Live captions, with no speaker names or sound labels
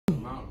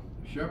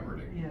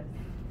shepherding. Yes.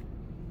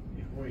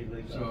 Before he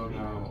laid So out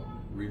now,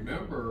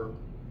 remember,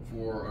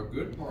 for a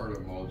good part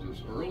of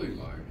Moses' early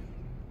life,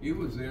 he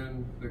was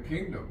in the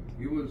kingdom.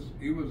 He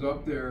was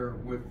up there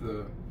with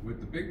the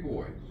big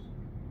boys,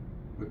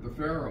 with the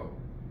Pharaoh,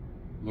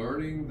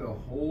 learning the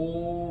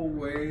whole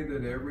way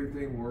that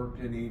everything worked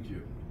in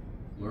Egypt,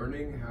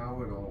 learning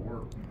how it all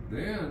worked.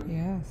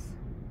 Then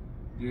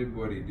did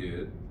what he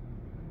did,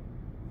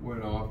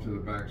 went off to the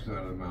backside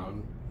of the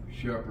mountain,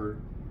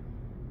 shepherd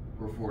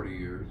for 40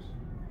 years,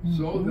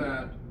 so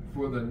that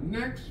for the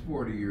next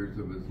 40 years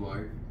of his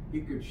life,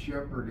 he could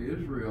shepherd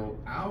Israel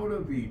out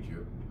of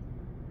Egypt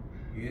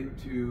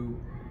into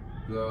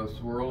the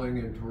swirling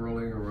and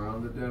twirling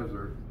around the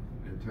desert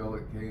until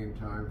it came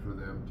time for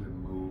them to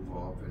move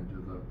off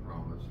into the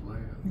promised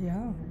land.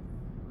 Yeah.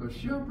 So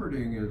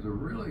shepherding is a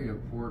really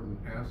important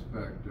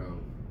aspect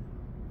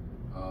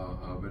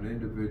of an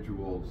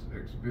individual's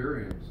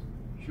experience.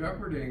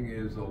 Shepherding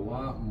is a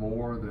lot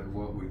more than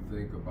what we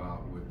think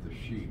about with the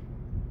sheep.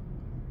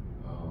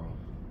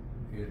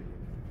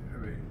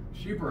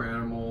 Sheep are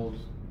animals.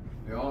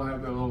 They all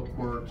have their little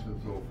quirks and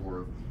so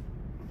forth.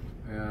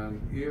 And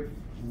if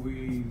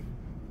we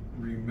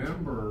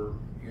remember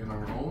in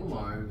our own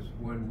lives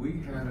when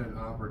we had an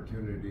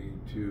opportunity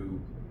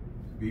to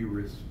be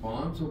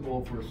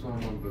responsible for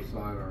someone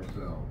beside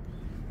ourselves,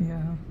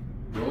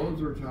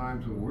 those are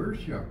times when we're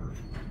shepherds.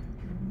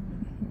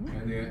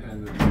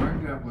 And the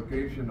direct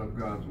application of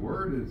God's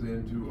Word is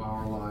into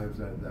our lives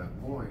at that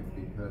point,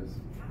 because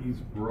He's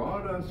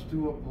brought us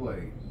to a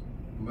place,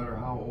 no matter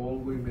how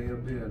old we may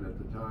have been at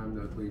the time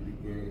that we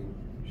became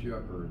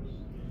shepherds.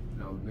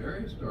 Now,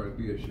 Mary started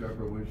to be a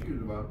shepherd when she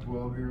was about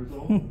 12 years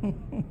old.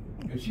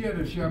 And she had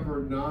to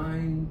shepherd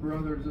 9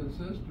 brothers and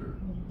sisters.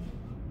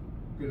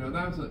 You know,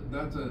 that's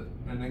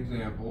an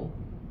example.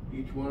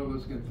 Each one of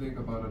us can think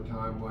about a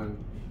time when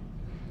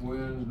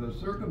the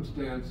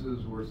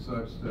circumstances were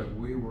such that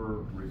we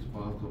were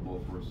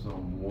responsible for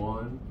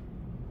someone,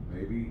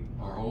 maybe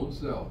our own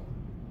self,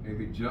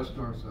 maybe just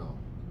ourselves,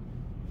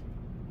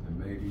 and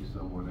maybe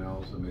someone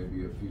else, and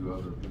maybe a few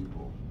other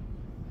people.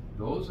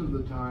 Those are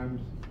the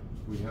times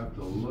we have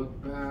to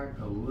look back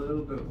a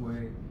little bit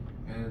way,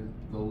 and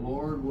the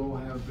Lord will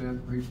have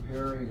been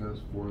preparing us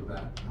for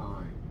that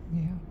time,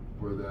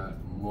 for that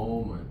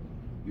moment,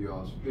 the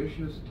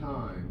auspicious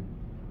time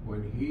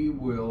when He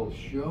will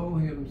show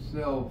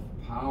Himself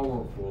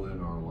powerful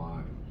in our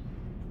lives.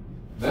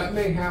 That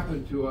may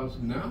happen to us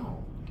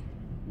now.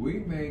 We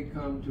may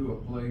come to a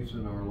place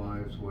in our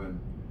lives when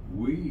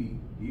we,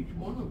 each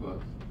one of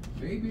us,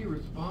 may be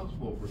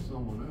responsible for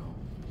someone else.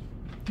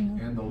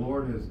 And the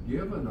Lord has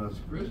given us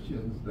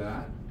Christians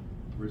that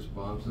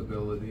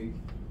responsibility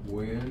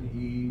when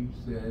He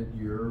said,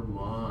 "You're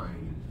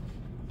mine."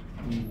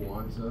 He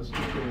wants us to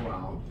go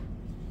out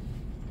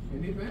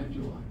and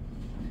evangelize.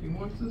 He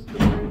wants us to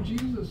bring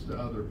Jesus to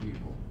other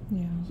people.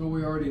 So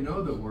we already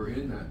know that we're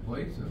in that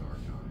place in our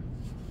time.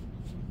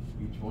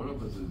 Each one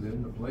of us is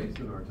in the place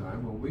in our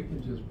time when we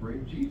can just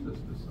bring Jesus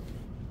to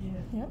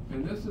someone.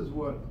 And this is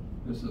what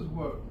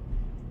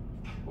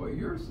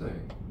you're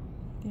saying.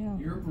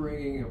 You're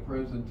bringing a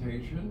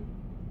presentation,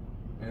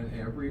 and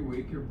every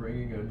week you're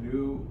bringing a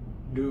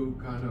new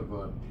kind of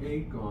a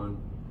take on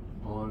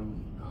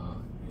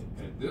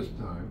at this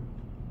time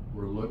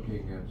we're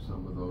looking at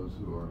some of those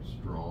who are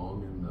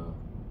strong in the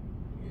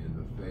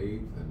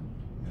faith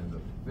and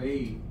the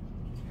faith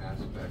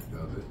aspect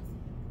of it,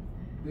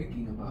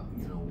 thinking about,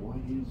 what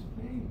is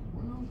faith?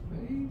 Well,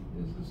 faith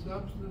is the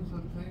substance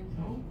of things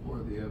hoped for,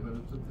 the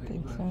evidence of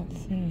things not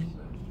seen.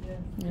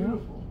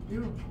 Beautiful,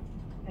 beautiful.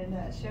 And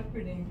that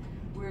shepherding,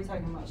 we were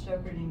talking about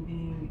shepherding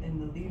being in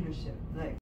the leadership, like